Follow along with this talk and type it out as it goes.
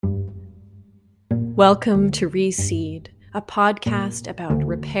Welcome to Reseed, a podcast about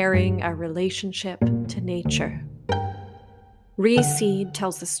repairing our relationship to nature. Reseed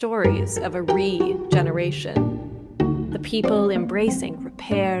tells the stories of a regeneration, the people embracing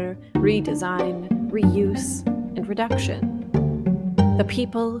repair, redesign, reuse, and reduction. The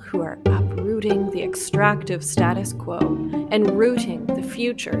people who are uprooting the extractive status quo and rooting the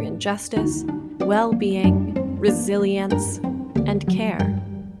future in justice, well-being, resilience, and care.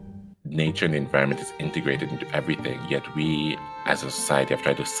 Nature and the environment is integrated into everything, yet we as a society have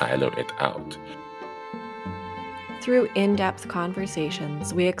tried to silo it out. Through in-depth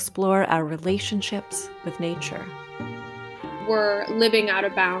conversations, we explore our relationships with nature. We're living out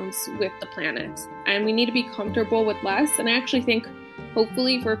of bounds with the planet, and we need to be comfortable with less. And I actually think,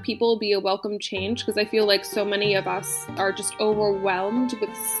 hopefully, for people, be a welcome change, because I feel like so many of us are just overwhelmed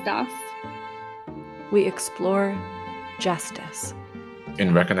with stuff. We explore justice.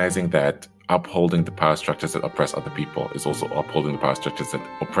 In recognizing that upholding the power structures that oppress other people is also upholding the power structures that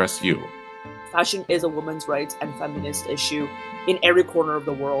oppress you. Fashion is a women's rights and feminist issue in every corner of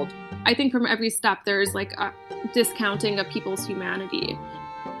the world. I think from every step there's like a discounting of people's humanity.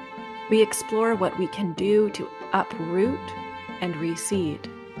 We explore what we can do to uproot and reseed.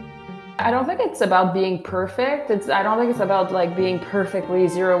 I don't think it's about being perfect. I don't think it's about like being perfectly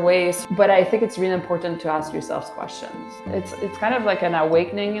zero waste, but I think it's really important to ask yourselves questions. It's kind of like an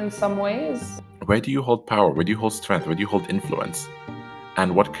awakening in some ways. Where do you hold power? Where do you hold strength? Where do you hold influence?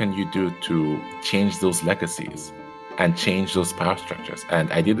 And what can you do to change those legacies and change those power structures?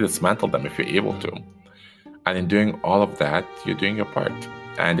 And ideally dismantle them if you're able to. And in doing all of that, you're doing your part.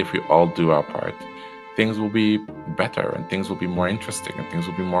 And if we all do our part, things will be better and things will be more interesting and things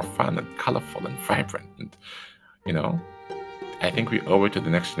will be more fun and colorful and vibrant. And, I think we owe it to the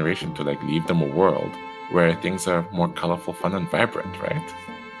next generation to leave them a world where things are more colorful, fun, and vibrant, right?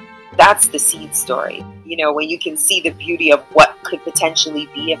 That's the seed story. When you can see the beauty of what could potentially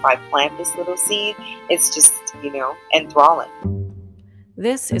be if I plant this little seed, it's just, enthralling.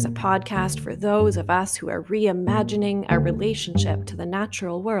 This is a podcast for those of us who are reimagining our relationship to the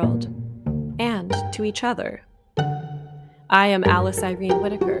natural world and to each other. I am Alice Irene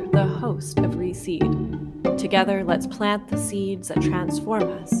Whittaker, the host of Reseed. Together, let's plant the seeds that transform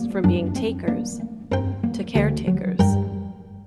us from being takers to caretakers.